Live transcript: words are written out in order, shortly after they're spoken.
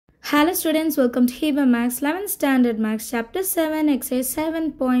Hello students, welcome to Hiba Max 11th Standard Max Chapter 7 Exercise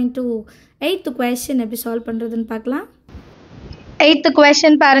 7.2 8th question எப்படி solve பண்றதுன்னு பார்க்கலாம். 8th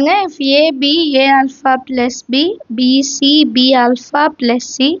question பாருங்க. If A B A alpha plus B B C B alpha plus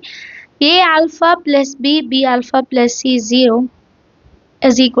C A alpha plus B B alpha plus C 0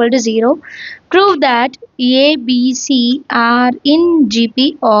 is equal to 0. Prove that A B C are in GP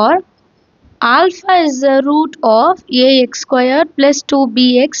or alpha is the root of ax squared plus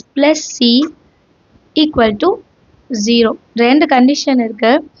 2bx plus c equal to 0. ரெண்டு condition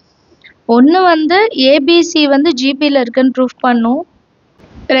இருக்கு. ஒன்று வந்து ABC வந்து GPல இருக்குன்னு proof பண்ணும்.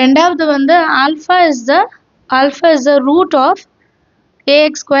 ரெண்டாவது வந்து alpha is the root of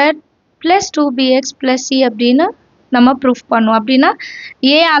ax squared plus 2bx plus c அப்படின்னு நம்ம ப்ரூஃப் பண்ணும். அப்படின்னா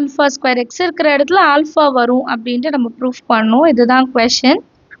a alpha square x இருக்கிற இடத்துல alpha வரும் அப்படின்ட்டு நம்ம ப்ரூஃப் பண்ணும். இதுதான் question.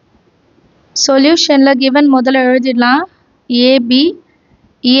 சொல்யூஷனில் given முதல்ல எழுதிடலாம். AB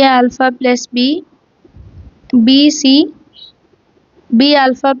A alpha plus B BC B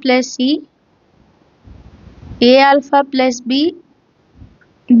alpha plus C A alpha plus B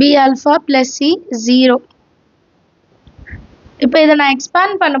B alpha plus C 0. இப்போ இதை நான்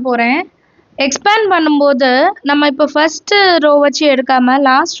எக்ஸ்பேண்ட் பண்ண போகிறேன். எக்ஸ்பேண்ட் பண்ணும்போது நம்ம இப்போ ஃபஸ்ட்டு ரோ வச்சு எடுக்காமல்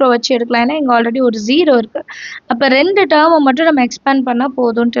லாஸ்ட் ரோ வச்சு எடுக்கலாம். ஏன்னா இங்கே ஆல்ரெடி ஒரு 0 இருக்குது. அப்போ ரெண்டு டேர்மை மட்டும் நம்ம எக்ஸ்பேண்ட் பண்ணால்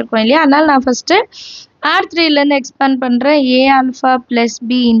போதும்ன்ட்டு இருக்கோம் இல்லையா. அதனால் நான் ஃபஸ்ட்டு R3லேருந்து எக்ஸ்பேண்ட் பண்ணுறேன். A alpha plus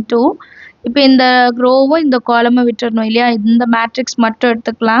B into இப்போ இந்த ரோவும் இந்த காலமும் விட்டுறணும் இல்லையா. இந்த மேட்ரிக்ஸ் மட்டும்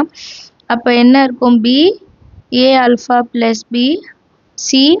எடுத்துக்கலாம். அப்போ என்ன இருக்கும்? B A alpha plus B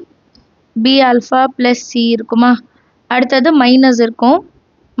C B alpha plus C இருக்குமா. அடுத்தது மைனஸ் இருக்கும்.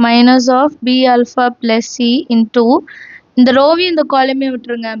 minus of B alpha plus C into இந்த ரோவையும் இந்த காலமையும்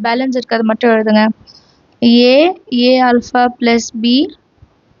விட்டுருங்க. பேலன்ஸ் இருக்கிறது மட்டும் எழுதுங்க. A alpha plus B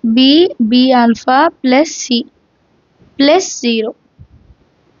B B alpha plus C plus 0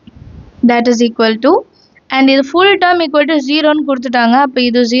 that is equal to and இது full term equal to 0ன்னு கொடுத்துட்டாங்க. அப்போ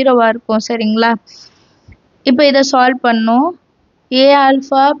இது 0வாக இருக்கும். சரிங்களா. இப்போ இதை சால்வ் பண்ணோம். A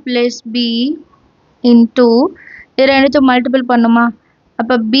alpha plus B into இது ரெண்டுத்தும் மல்டிபிள் பண்ணுமா.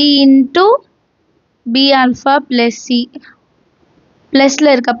 அப்போ B into B alpha plus C ப்ளஸில்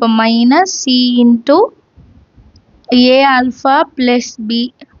இருக்கு. அப்போ minus C into A alpha plus B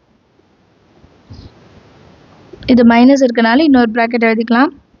இது மைனஸ் இருக்கனால இன்னொரு ப்ராக்கெட்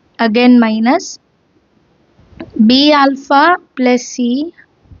எழுதிக்கலாம். Again minus B alpha plus C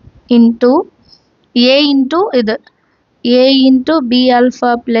into A into இது A into B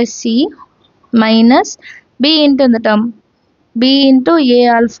alpha plus C minus B into இந்த term B into A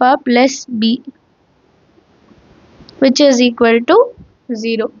alpha plus B which is equal to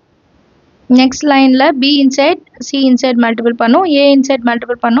 0. Next line la B inside C inside multiple பண்ணும். A inside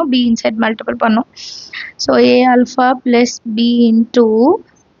multiple பண்ணும். B inside multiple பண்ணும். So A alpha plus B into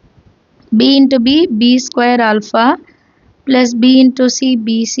B square alpha plus B into C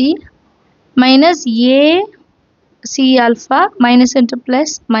BC minus A C alpha minus into plus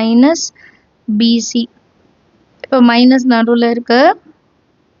minus BC. இப்போ minus நடுவில் இருக்கு.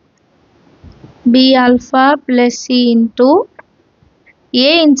 B alpha plus C into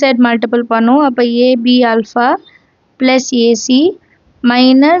A inside multiple பண்ணும். அப்போ AB alpha plus AC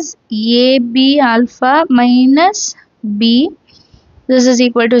minus AB alpha minus B this is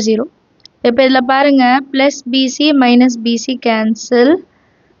equal to 0. இப்போ இதில் பாருங்க plus BC minus BC cancel.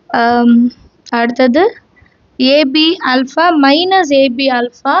 அடுத்தது AB alpha minus AB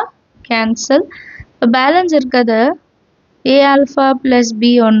alpha cancel. Balance இருக்கிறது A alpha plus B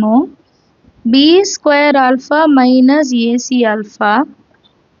ஒன்றும் B square alpha minus AC alpha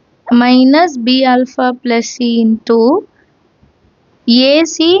minus B alpha plus C into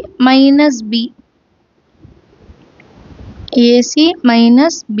AC minus B AC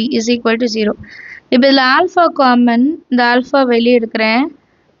minus B is equal to 0. இப்போ இதில் alpha common. இந்த alpha வெளியே எடுக்கிறேன்.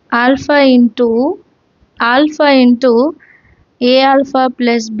 Alpha into A alpha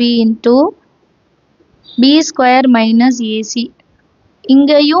plus B into B square minus AC.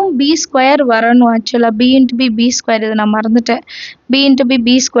 இங்கேயும் B square வரணும். ஆக்சுவலாக B into B square இது நான் மறந்துட்டேன். B into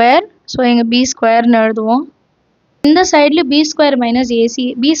B square. So இங்கே B ஸ்கொயர்னு எழுதுவோம். இந்த சைடில் B square minus AC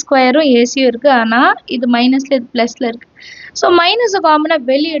B ஸ்கொயரும் ஏசியும் இருக்குது. ஆனால் இது மைனஸில் இது ப்ளஸில் இருக்குது. ஸோ மைனஸை காமனாக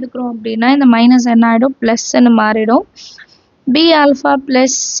வெளியே எடுக்கிறோம் அப்படின்னா இந்த மைனஸ் என்ன ஆகிடும்? ப்ளஸ்ன்னு மாறிடும். B alpha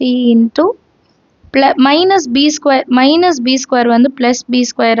plus C into minus B square வந்து plus B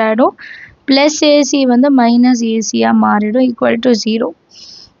square ஆகிடும். plus AC வந்து minus ACயாக மாறிடும். equal to 0.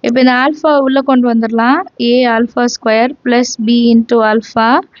 இப்போ இந்த ஆல்ஃபா உள்ளே கொண்டு வந்துடலாம். A alpha square plus B into alpha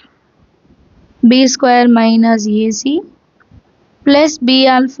B square minus AC plus B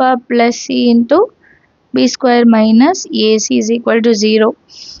alpha plus C into B square minus AC is equal to 0.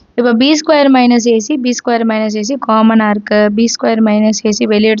 இப்போ B square minus AC காமனாக இருக்குது. B square minus AC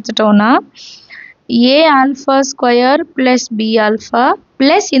வெளியே எடுத்துட்டோம்னா A alpha square plus B alpha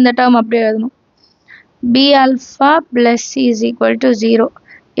plus இந்த term அப்படியே எழுதணும், B alpha plus C is equal to 0.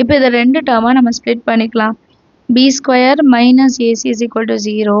 இப்போ இதை ரெண்டு டேர்மாக நம்ம ஸ்ப்ளிட் பண்ணிக்கலாம். B square minus AC is equal to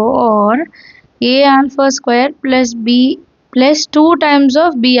 0 R A alpha square plus B plus 2 times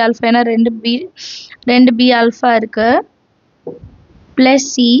of B alpha, ஏன்னா ரெண்டு பி ஆல்ஃபா இருக்குது, plus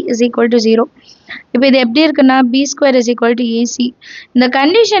c is equal to 0. இப்போ இது எப்படி இருக்குன்னா b square is equal to ac. இந்த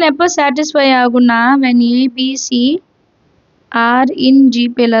condition எப்போ satisfy ஆகும்னா when a b c are in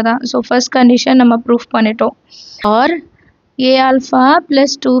gpல தான். ஸோ ஃபர்ஸ்ட் கண்டிஷன் நம்ம ப்ரூஃப் பண்ணிட்டோம். or a alpha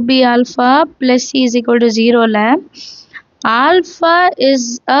plus 2b alpha plus c is equal to 0ல alpha is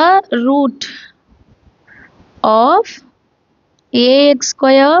a root of ax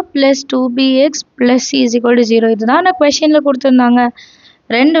square plus 2bx plus c is equal to 0. இதுதான் நான் கொஸ்டினில் கொடுத்துருந்தாங்க.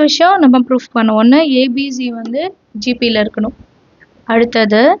 ரெண்டு விஷயம் நம்ம ப்ரூஃப் பண்ணோம். ஒன்று ஏபிசி வந்து ஜிபியில் இருக்கணும்.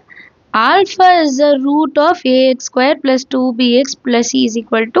 அடுத்தது alpha is the root of ax square plus 2bx plus C is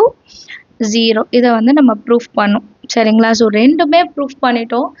equal to 0. இதை வந்து நம்ம ப்ரூஃப் பண்ணோம். சரிங்களா? ஸோ ரெண்டுமே ப்ரூஃப்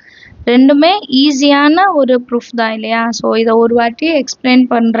பண்ணிட்டோம். ரெண்டுமே ஈஸியான ஒரு ப்ரூஃப் தான் இல்லையா? ஸோ இதை ஒரு வாட்டி எக்ஸ்பிளைன்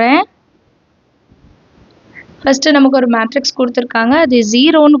பண்ணுறேன். ஃபஸ்ட்டு நமக்கு ஒரு மேட்ரிக்ஸ் கொடுத்துருக்காங்க, அது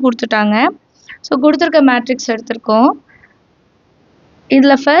 0ன்னு கொடுத்துட்டாங்க. ஸோ கொடுத்துருக்க மேட்ரிக்ஸ் எடுத்திருக்கோம்.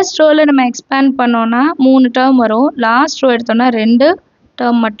 இதில் ஃபர்ஸ்ட் ரோவில் நம்ம எக்ஸ்பேண்ட் பண்ணோன்னா 3 டேர்ம் வரும். லாஸ்ட் ரோ எடுத்தோன்னா 2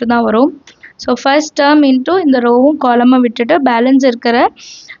 டேர்ம் மட்டும்தான் வரும். ஸோ ஃபர்ஸ்ட் டேர்ம் இன்ட்டு இந்த ரோவும் காலமை விட்டுட்டு பேலன்ஸ் இருக்கிற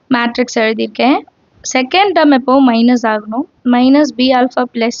மேட்ரிக்ஸ் எழுதியிருக்கேன். செகண்ட் டேர்ம் எப்போவும் மைனஸ் ஆகணும். Minus B alpha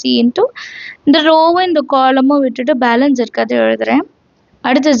plus C into இந்த ரோவும் இந்த காலமும் விட்டுட்டு பேலன்ஸ் இருக்கிறது எழுதுகிறேன்.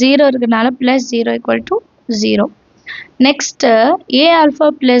 அடுத்து 0 இருக்கிறதுனால plus 0 equal to 0. Next A alpha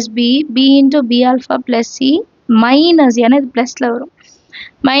plus B into B alpha plus C minus, ஏன்னா இது ப்ளஸில் வரும்,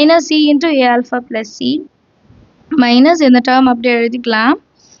 minus C into A alpha plus C minus இந்த டேர்ம் அப்படியே எழுதிக்கலாம்.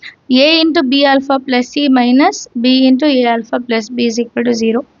 A into B alpha plus C minus B into A alpha plus B is equal to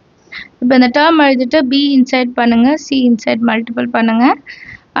 0. இப்போ இந்த term எழுதிட்டு பி இன்சைட் பண்ணுங்கள், சி இன்சைட் மல்டிபிள் பண்ணுங்கள்.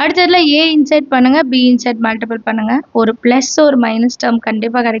 அடுத்ததில் ஏ inside பண்ணுங்கள், பி இன்சைட் மல்டிபிள் பண்ணுங்கள். ஒரு ப்ளஸ் ஒரு மைனஸ் டேர்ம்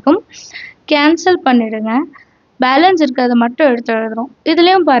கண்டிப்பாக கிடைக்கும். கேன்சல் பண்ணிவிடுங்க. பேலன்ஸ் இருக்கிறத மட்டும் எடுத்து எழுதுகிறோம்.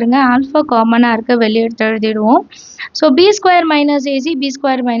 இதுலேயும் பாருங்கள் ஆல்ஃபா காமனாக இருக்க வெளியே எடுத்து எழுதிடுவோம். So B square minus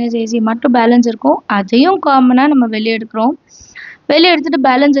AC மட்டும் பேலன்ஸ் இருக்கும், அதையும் காமனாக நம்ம வெளியே எடுக்கிறோம். வெளியே எடுத்துகிட்டு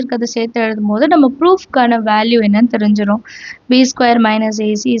பேலன்ஸ் இருக்கிறத சேர்த்து எழுதும் போது நம்ம ப்ரூஃப்கான வேல்யூ என்னன்னு தெரிஞ்சிடும். B square minus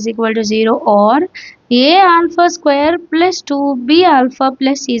AC is equal to 0 R A alpha square plus 2b alpha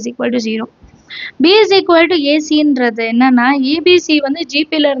plus C is equal to 0. B is equal to ஏசின்றது என்னன்னா ஏபிசி வந்து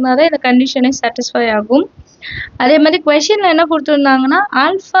ஜிபியில் இருந்தால் தான் இந்த கண்டிஷனை சாட்டிஸ்ஃபை ஆகும். அதே மாதிரி கொஷினில் என்ன கொடுத்துருந்தாங்கன்னா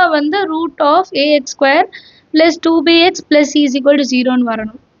ஆல்ஃபா வந்து root of ax square plus 2bx plus C is equal to 0ன்னு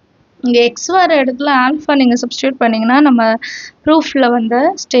வரணும். இங்கே எக்ஸ் வர இடத்துல ஆல்ஃபா நீங்கள் சப்ஸ்டியூட் பண்ணிங்கன்னா நம்ம ப்ரூஃபில் வந்து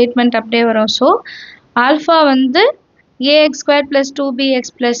ஸ்டேட்மெண்ட் அப்படியே வரும். ஸோ ஆல்ஃபா வந்து ax square plus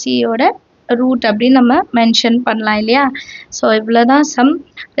 2bx plus சியோட ரூட் அப்படின்னு நம்ம மென்ஷன் பண்ணலாம் இல்லையா? ஸோ இவ்வளோ தான் சம்.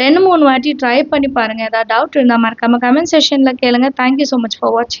 2-3 வாட்டி ட்ரை பண்ணி பாருங்கள். ஏதாவது டவுட் இருந்தால் மறக்காமல் கமெண்ட் செஷனில் கேளுங்க. தேங்க்யூ ஸோ மச்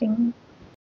ஃபார் வாட்சிங்.